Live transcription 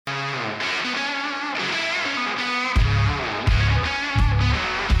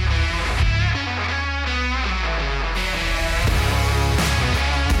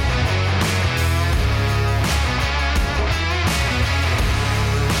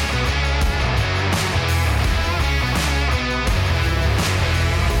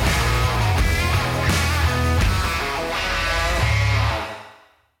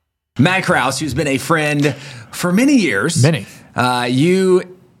Matt Krause, who's been a friend for many years.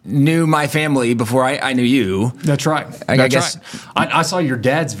 You knew my family before I knew you. That's right. I guess I saw your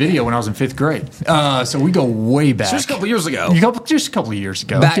dad's video when I was in 5th grade. So we go way back. Just a couple years ago. Just a couple of years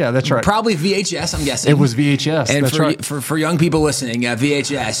ago. Back, yeah, that's right. Probably VHS, I'm guessing. It was VHS. And that's right. For young people listening,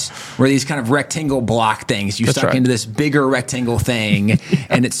 VHS were these kind of rectangle block things. You stuck into this bigger rectangle thing,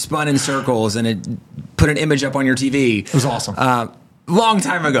 and it spun in circles, and it put an image up on your TV. It was awesome. Long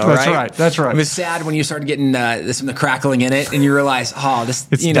time ago, right? That's right. It was sad when you started getting some of the crackling in it, and you realize,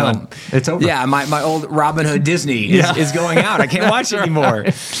 it's done. It's over. Yeah, my old Robin Hood Disney is going out. I can't watch it anymore.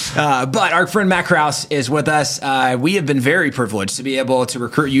 But our friend Matt Krause is with us. We have been very privileged to be able to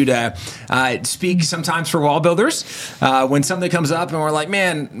recruit you to speak sometimes for WallBuilders. When something comes up and we're like,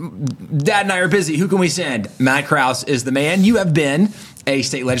 man, Dad and I are busy. Who can we send? Matt Krause is the man. You have been a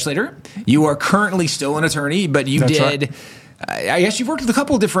state legislator. You are currently still an attorney, but you did. Right. I guess you've worked with a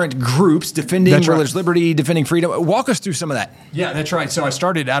couple of different groups defending religious liberty, defending freedom. Walk us through some of that. Yeah, that's right. So I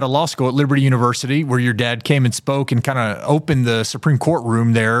started out of law school at Liberty University, where your dad came and spoke and kind of opened the Supreme Court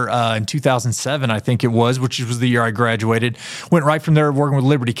room there in 2007, I think it was, which was the year I graduated. Went right from there working with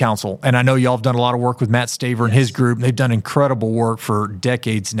Liberty Counsel. And I know y'all have done a lot of work with Matt Staver and his group. They've done incredible work for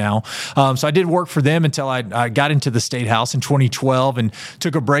decades now. So I did work for them until I got into the State House in 2012 and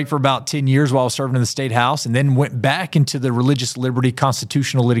took a break for about 10 years while I was serving in the State House, and then went back into the religious liberty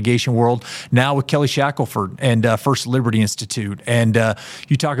constitutional litigation world, now with Kelly Shackelford and First Liberty Institute. And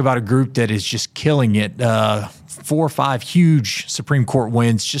you talk about a group that is just killing it. 4 or 5 huge Supreme Court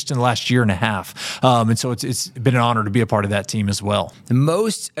wins just in the last year and a half. And so it's been an honor to be a part of that team as well.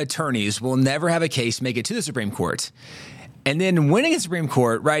 Most attorneys will never have a case make it to the Supreme Court. And then winning a Supreme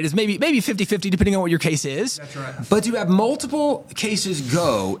Court, right, is maybe 50-50, depending on what your case is. That's right. But to have multiple cases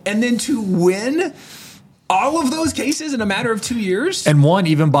go, and then to win all of those cases in a matter of 2 years? And one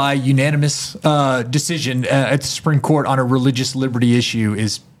even by unanimous decision at the Supreme Court on a religious liberty issue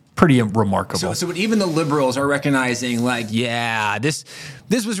is pretty remarkable. So when even the liberals are recognizing, like, yeah, this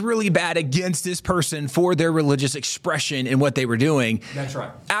was really bad against this person for their religious expression and what they were doing. That's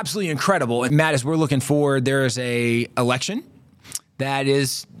right. Absolutely incredible. And Matt, as we're looking forward, there is a election that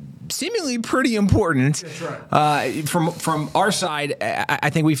is seemingly pretty important. That's right. From our side, I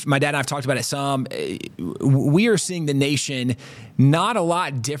think my dad and I have talked about it some. We are seeing the nation not a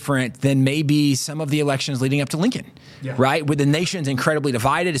lot different than maybe some of the elections leading up to Lincoln, right? Where the nation's incredibly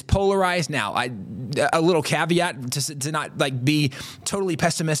divided, it's polarized. Now, a little caveat to not like be totally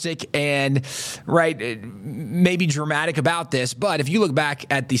pessimistic and maybe dramatic about this, but if you look back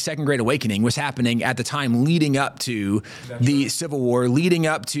at the Second Great Awakening, what's happening at the time leading up to the Civil War, leading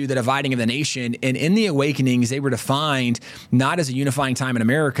up to the dividing of the nation, and in the awakenings, they were defined not as a unifying time in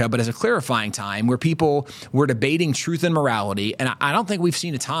America, but as a clarifying time where people were debating truth and morality. And I don't think we've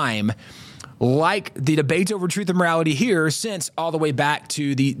seen a time like the debates over truth and morality here since all the way back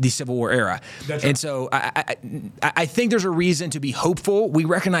to the Civil War era. That's right. And so I think there's a reason to be hopeful. We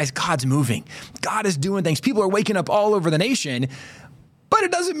recognize God's moving. God is doing things. People are waking up all over the nation. But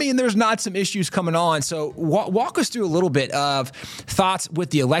it doesn't mean there's not some issues coming on. So walk us through a little bit of thoughts with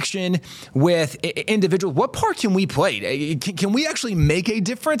the election, with individuals. What part can we play? Can we actually make a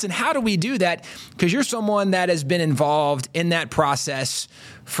difference? And how do we do that? Because you're someone that has been involved in that process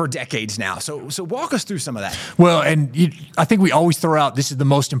for decades now. So walk us through some of that. Well, and I think we always throw out this is the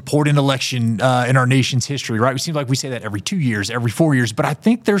most important election in our nation's history, right? It seems like we say that every 2 years, every 4 years, but I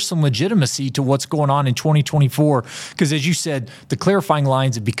think there's some legitimacy to what's going on in 2024 because, as you said, the clarifying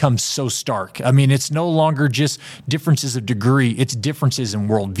lines have become so stark. I mean, it's no longer just differences of degree. It's differences in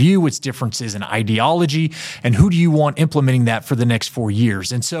worldview. It's differences in ideology. And who do you want implementing that for the next 4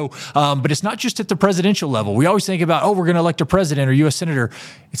 years? And so, but it's not just at the presidential level. We always think about, we're going to elect a president or U.S. senator.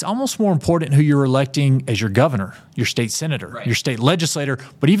 It's almost more important who you're electing as your governor, your state senator, your state legislator,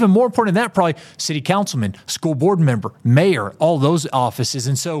 but even more important than that, probably city councilman, school board member, mayor, all those offices.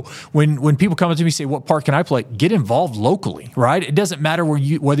 And so when people come up to me and say, what part can I play? Get involved locally, right? It doesn't matter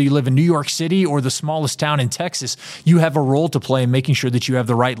whether you live in New York City or the smallest town in Texas, you have a role to play in making sure that you have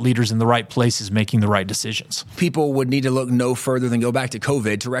the right leaders in the right places making the right decisions. People would need to look no further than go back to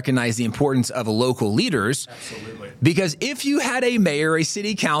COVID to recognize the importance of local leaders. Absolutely. Because if you had a mayor, a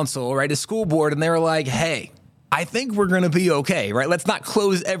city council, right, a school board, and they were like, hey, I think we're going to be okay, right? Let's not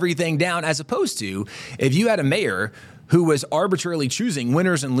close everything down, as opposed to if you had a mayor who was arbitrarily choosing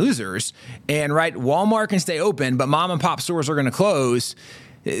winners and losers and, right, Walmart can stay open, but mom and pop stores are going to close.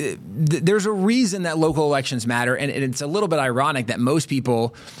 There's a reason that local elections matter. And it's a little bit ironic that most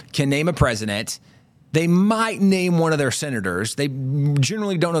people can name a president they might name one of their senators. They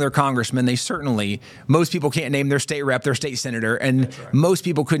generally don't know their congressman. Most people can't name their state rep, their state senator, and most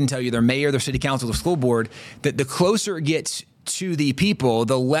people couldn't tell you their mayor, their city council, their school board. That the closer it gets to the people,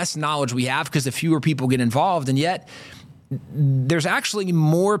 the less knowledge we have because the fewer people get involved, and yet there's actually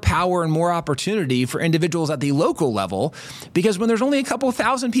more power and more opportunity for individuals at the local level, because when there's only a couple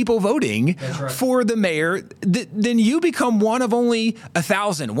thousand people voting for the mayor, then you become one of only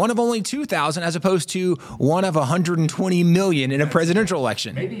 1,000, one of only 2,000, as opposed to one of 120 million in a presidential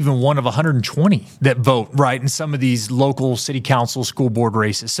election. Maybe even one of 120 that vote, right, in some of these local city council, school board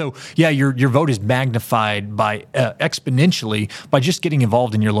races. So, yeah, your vote is magnified by exponentially by just getting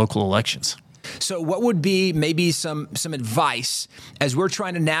involved in your local elections. So what would be maybe some advice as we're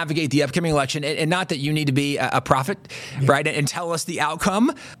trying to navigate the upcoming election, and not that you need to be a prophet, right, and tell us the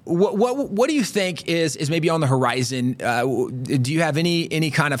outcome. What do you think is maybe on the horizon? Do you have any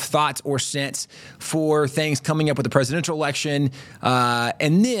kind of thoughts or sense for things coming up with the presidential election?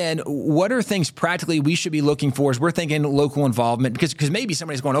 And then what are things practically we should be looking for as we're thinking local involvement? Because maybe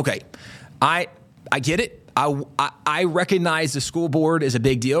somebody's going, okay, I get it. I recognize the school board is a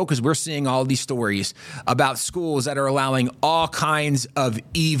big deal because we're seeing all these stories about schools that are allowing all kinds of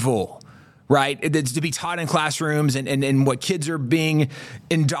evil, right, it's to be taught in classrooms and what kids are being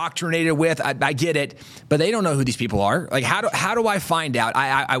indoctrinated with. I get it, but they don't know who these people are. Like, how do I find out?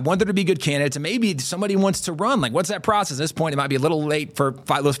 I want there to be good candidates, and maybe somebody wants to run. Like, what's that process? At this point, it might be a little late for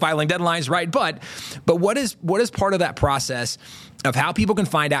those filing deadlines, right? But what is part of that process of how people can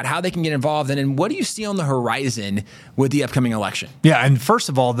find out, how they can get involved, and then what do you see on the horizon with the upcoming election? Yeah, and first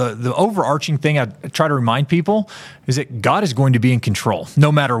of all, the overarching thing I try to remind people is that God is going to be in control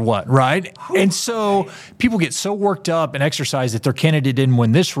no matter what, right? And so people get so worked up and exercise that their candidate didn't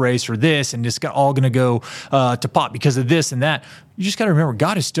win this race or this, and it's all going to go to pot because of this and that. You just got to remember,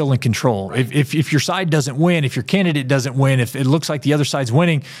 God is still in control. Right. If your side doesn't win, if your candidate doesn't win, if it looks like the other side's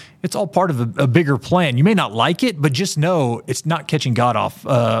winning, it's all part of a bigger plan. You may not like it, but just know it's not catching God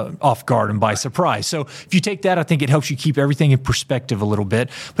off guard and by surprise. So if you take that, I think it helps you keep everything in perspective a little bit.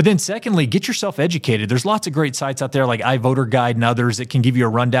 But then secondly, get yourself educated. There's lots of great sites out there like iVoter Guide and others that can give you a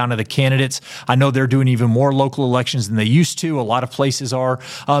rundown of the candidates. I know they're doing even more local elections than they used to. A lot of places are.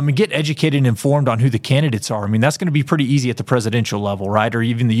 And get educated and informed on who the candidates are. I mean, that's going to be pretty easy at the presidential level, right? Or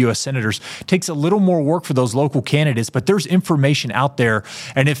even the U.S. senators. It takes a little more work for those local candidates, but there's information out there.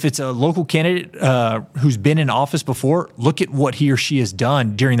 And if it's a local candidate who's been in office before, look at what he or she has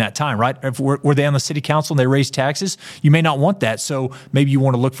done during that time, right? If were they on the city council and they raised taxes, you may not want that. So maybe you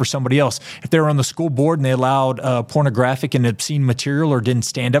want to look for somebody else. If they were on the school board and they allowed pornographic and obscene material or didn't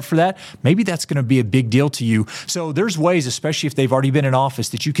stand up for that, maybe that's going to be a big deal to you. So there's ways, especially if they've already been in office,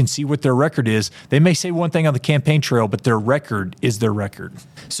 that you can see what their record is. They may say one thing on the campaign trail, but their record is their record.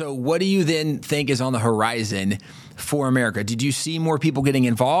 So what do you then think is on the horizon for America? Did you see more people getting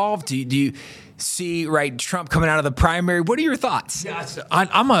involved? Do you see, right, Trump coming out of the primary? What are your thoughts? Yeah,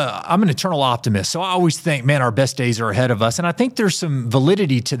 I'm an eternal optimist. So I always think, man, our best days are ahead of us. And I think there's some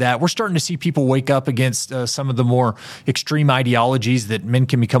validity to that. We're starting to see people wake up against some of the more extreme ideologies that men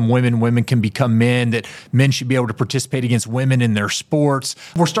can become women, women can become men, that men should be able to participate against women in their sports.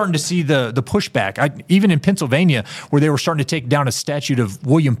 We're starting to see the pushback. Even in Pennsylvania, where they were starting to take down a statue of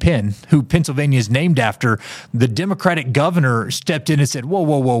William Penn, who Pennsylvania is named after, the Democratic governor stepped in and said,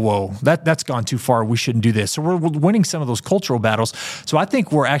 whoa, that's gone too far. We shouldn't do this. So we're winning some of those cultural battles. So I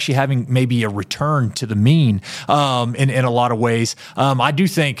think we're actually having maybe a return to the mean in a lot of ways. I do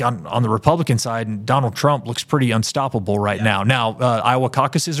think on the Republican side, Donald Trump looks pretty unstoppable right now. Now, Iowa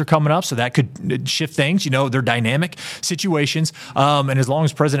caucuses are coming up, so that could shift things. You know, they're dynamic situations. And as long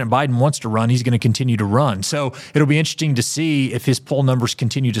as President Biden wants to run, he's going to continue to run. So it'll be interesting to see if his poll numbers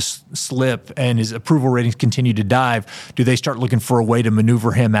continue to slip and his approval ratings continue to dive. Do they start looking for a way to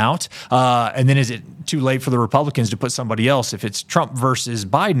maneuver him out? And then is it too late for the Republicans to put somebody else? If it's Trump versus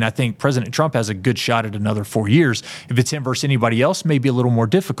Biden, I think President Trump has a good shot at another 4 years. If it's him versus anybody else, maybe a little more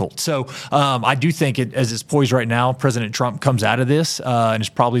difficult. So I do think as it's poised right now, President Trump comes out of this and is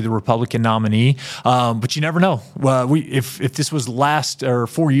probably the Republican nominee. But you never know. If this was last or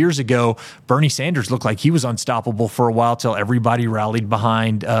 4 years ago, Bernie Sanders looked like he was unstoppable for a while till everybody rallied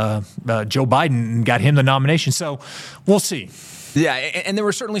behind Joe Biden and got him the nomination. So we'll see. Yeah, and there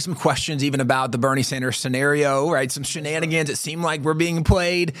were certainly some questions even about the Bernie Sanders scenario, right? Some shenanigans. It seemed like we're being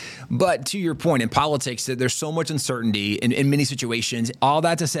played. But to your point, in politics, that there's so much uncertainty in many situations. All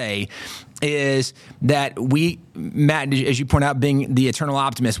that to say is that we, Matt, as you point out, being the eternal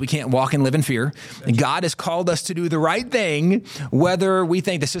optimist, we can't walk and live in fear. God has called us to do the right thing, whether we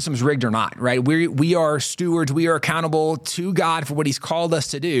think the system's rigged or not, right? We are stewards. We are accountable to God for what he's called us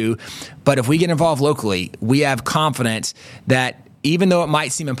to do. But if we get involved locally, we have confidence that even though it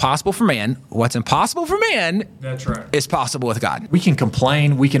might seem impossible for man, what's impossible for man is possible with God. We can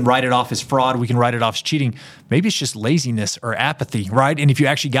complain. We can write it off as fraud. We can write it off as cheating. Maybe it's just laziness or apathy, right? And if you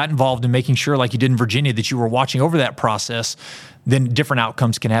actually got involved in making sure, like you did in Virginia, that you were watching over that process, then different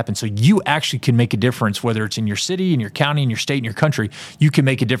outcomes can happen. So you actually can make a difference, whether it's in your city, in your county, in your state, in your country. You can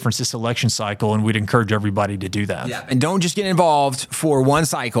make a difference this election cycle, and we'd encourage everybody to do that. Yeah, and don't just get involved for one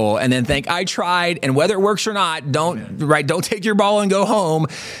cycle and then think, I tried, and whether it works or not, don't take your ball and go home.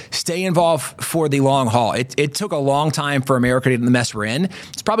 Stay involved for the long haul. It took a long time for America to get in the mess we're in.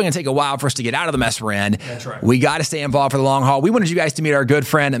 It's probably going to take a while for us to get out of the mess we're in. That's right. We got to stay involved for the long haul. We wanted you guys to meet our good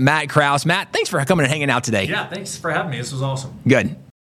friend, Matt Krause. Matt, thanks for coming and hanging out today. Yeah, thanks for having me. This was awesome. Good.